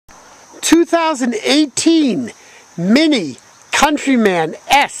2018 Mini Countryman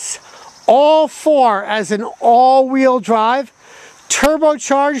S, all four as an all-wheel drive,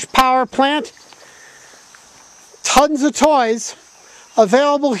 turbocharged power plant, tons of toys,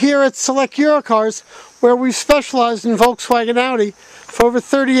 available here at Select Eurocars, where we've specialized in Volkswagen Audi for over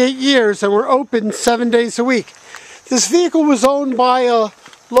 38 years, and we're open 7 days a week. This vehicle was owned by a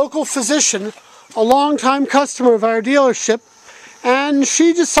local physician, a longtime customer of our dealership, and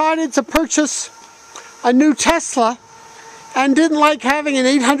she decided to purchase a new Tesla and didn't like having an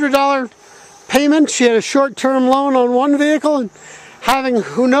 $800 payment. She had a short-term loan on one vehicle and having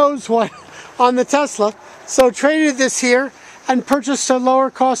who knows what on the Tesla, so traded this here and purchased a lower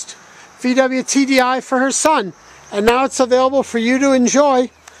cost VW TDI for her son, and now it's available for you to enjoy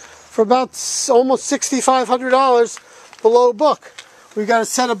for about almost $6,500 below book. We've got a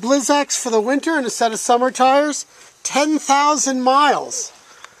set of Blizzaks for the winter and a set of summer tires, 10,000 miles,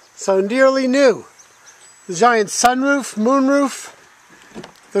 so nearly new. The giant sunroof, moonroof,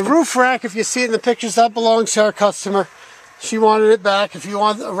 the roof rack, if you see it in the pictures, that belongs to our customer. She wanted it back. If you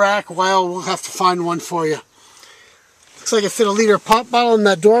want a rack, well, we'll have to find one for you. Looks like it fit a liter pop bottle in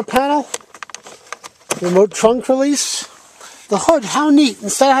that door panel. Remote trunk release. The hood, how neat.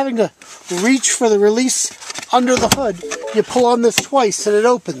 Instead of having to reach for the release under the hood, you pull on this twice and it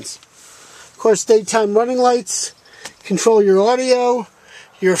opens. Of course, daytime running lights, control your audio,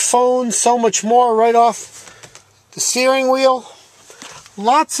 your phone, so much more right off the steering wheel.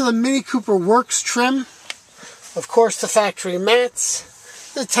 Lots of the Mini Cooper Works trim. Of course, the factory mats.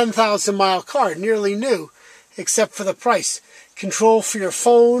 The 10,000 mile car, nearly new, except for the price. Control for your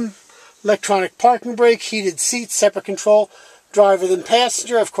phone, electronic parking brake, heated seats, separate control, driver then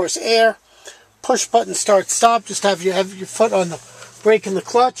passenger, of course air, push button start stop, just have your foot on the brake and the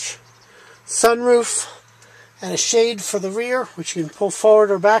clutch, sunroof, and a shade for the rear, which you can pull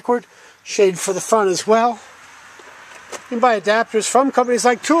forward or backward, shade for the front as well. You can buy adapters from companies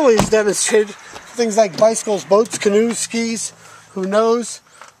like Thule's demonstrated, things like bicycles, boats, canoes, skis, who knows.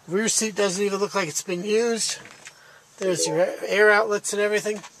 Rear seat doesn't even look like it's been used. There's your air outlets and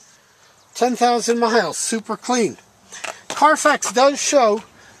everything. 10,000 miles, super clean. Carfax does show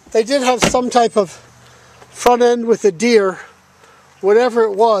they did have some type of front end with a deer. Whatever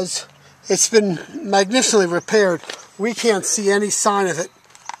it was, it's been magnificently repaired. We can't see any sign of it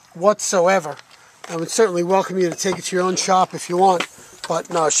whatsoever. I would certainly welcome you to take it to your own shop if you want. But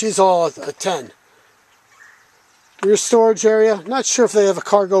no, she's all a 10. Rear storage area. Not sure if they have a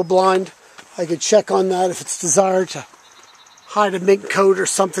cargo blind. I could check on that if it's desired to hide a mink coat or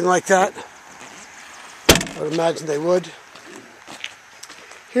something like that. I would imagine they would.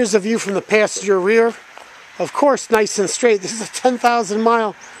 Here's a view from the passenger rear. Of course, nice and straight. This is a 10,000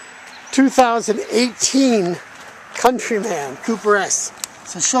 mile 2018 Countryman Cooper S.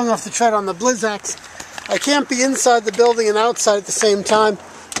 So showing off the tread on the Blizzaks. I can't be inside the building and outside at the same time,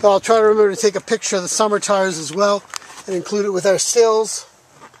 but I'll try to remember to take a picture of the summer tires as well and include it with our stills.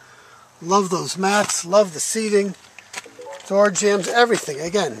 Love those mats, love the seating, door jambs, everything.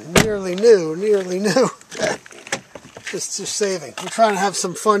 Again, nearly new, nearly new. Just saving. We're trying to have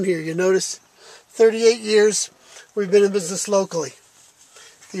some fun here, you notice. 38 years we've been in business locally.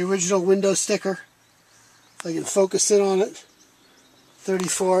 The original window sticker, if I can focus in on it,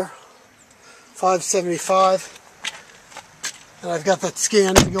 34,575. And I've got that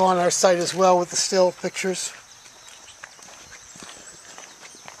scan to go on our site as well with the still pictures.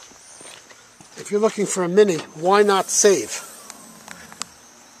 If you're looking for a Mini, why not save?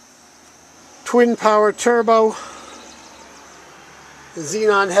 Twin power turbo, the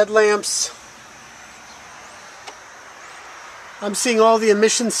xenon headlamps. I'm seeing all the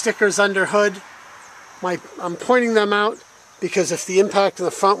emission stickers under hood. I'm pointing them out because if the impact in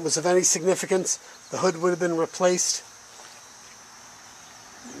the front was of any significance, the hood would have been replaced.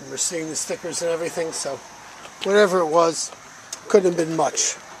 We're seeing the stickers and everything, so whatever it was, couldn't have been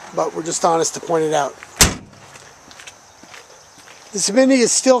much, but we're just honest to point it out. This Mini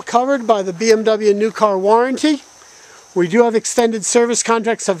is still covered by the BMW new car warranty. We do have extended service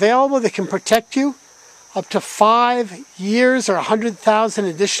contracts available that can protect you up to 5 years or 100,000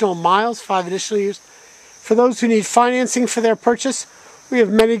 additional miles, 5 additional years. For those who need financing for their purchase, we have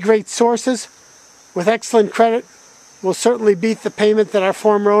many great sources with excellent credit. We'll certainly beat the payment that our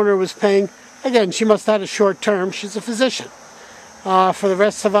former owner was paying. Again, she must have had a short term. She's a physician. For the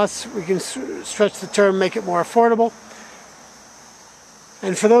rest of us, we can stretch the term, make it more affordable.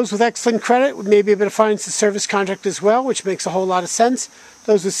 And for those with excellent credit, we may be able to finance the service contract as well, which makes a whole lot of sense.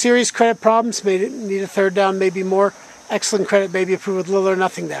 Those with serious credit problems may need a third down, maybe more. Excellent credit may be approved with little or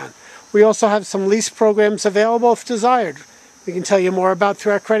nothing down. We also have some lease programs available if desired. we can tell you more about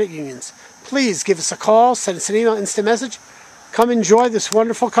through our credit unions. Please give us a call, send us an email, instant message. Come enjoy this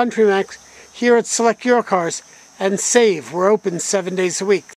wonderful country mix here at Select Eurocars and save. We're open 7 days a week.